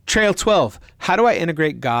Trail 12, how do I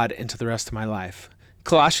integrate God into the rest of my life?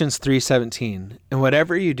 Colossians 3:17, and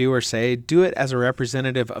whatever you do or say, do it as a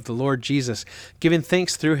representative of the Lord Jesus, giving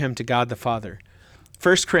thanks through him to God the Father.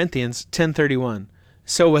 1 Corinthians 10:31,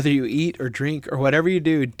 so whether you eat or drink or whatever you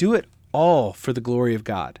do it all for the glory of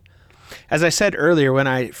God. As I said earlier, when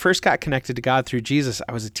I first got connected to God through Jesus,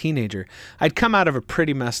 I was a teenager. I'd come out of a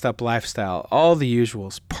pretty messed up lifestyle, all the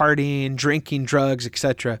usuals, partying, drinking, drugs,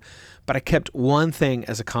 etc. But I kept one thing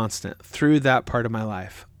as a constant through that part of my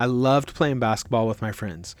life. I loved playing basketball with my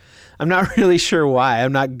friends. I'm not really sure why.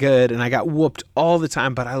 I'm not good, and I got whooped all the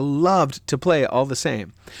time, but I loved to play all the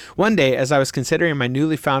same. One day, as I was considering my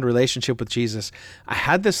newly found relationship with Jesus, I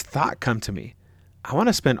had this thought come to me. I want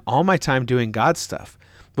to spend all my time doing God stuff.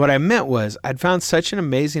 What I meant was I'd found such an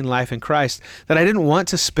amazing life in Christ that I didn't want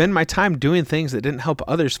to spend my time doing things that didn't help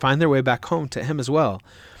others find their way back home to him as well.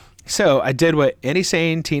 So I did what any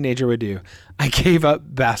sane teenager would do. I gave up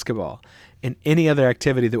basketball and any other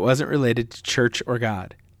activity that wasn't related to church or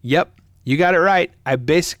God. Yep, you got it right. I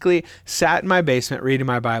basically sat in my basement reading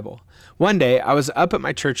my Bible. One day, I was up at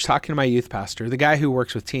my church talking to my youth pastor, the guy who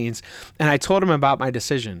works with teens, and I told him about my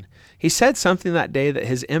decision. He said something that day that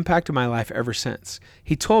has impacted my life ever since.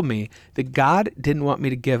 He told me that God didn't want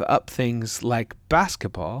me to give up things like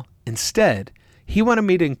basketball. Instead, he wanted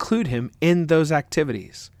me to include him in those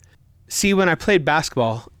activities. See, when I played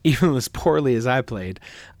basketball, even as poorly as I played,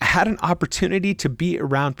 I had an opportunity to be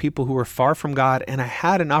around people who were far from God, and I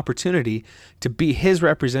had an opportunity to be his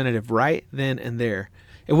representative right then and there.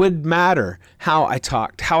 It wouldn't matter how I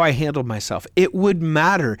talked, how I handled myself. It would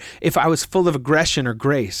matter if I was full of aggression or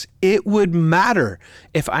grace. It would matter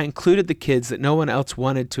if I included the kids that no one else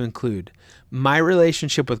wanted to include. My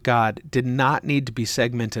relationship with God did not need to be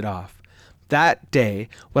segmented off. That day,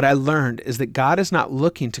 what I learned is that God is not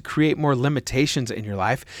looking to create more limitations in your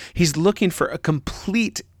life. He's looking for a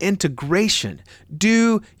complete integration.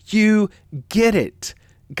 Do you get it?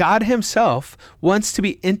 God himself wants to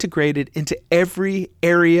be integrated into every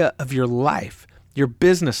area of your life, your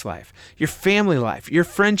business life, your family life, your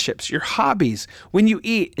friendships, your hobbies, when you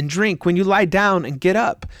eat and drink, when you lie down and get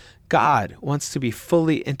up. God wants to be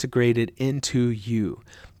fully integrated into you.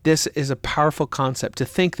 This is a powerful concept to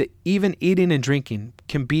think that even eating and drinking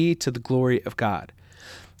can be to the glory of God.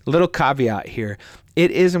 A little caveat here. It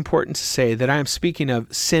is important to say that I am speaking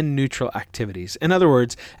of sin-neutral activities. In other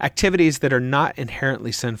words, activities that are not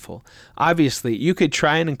inherently sinful. Obviously, you could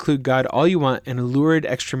try and include God all you want in a lurid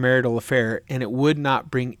extramarital affair, and it would not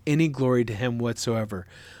bring any glory to him whatsoever.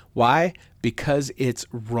 Why? Because it's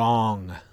wrong.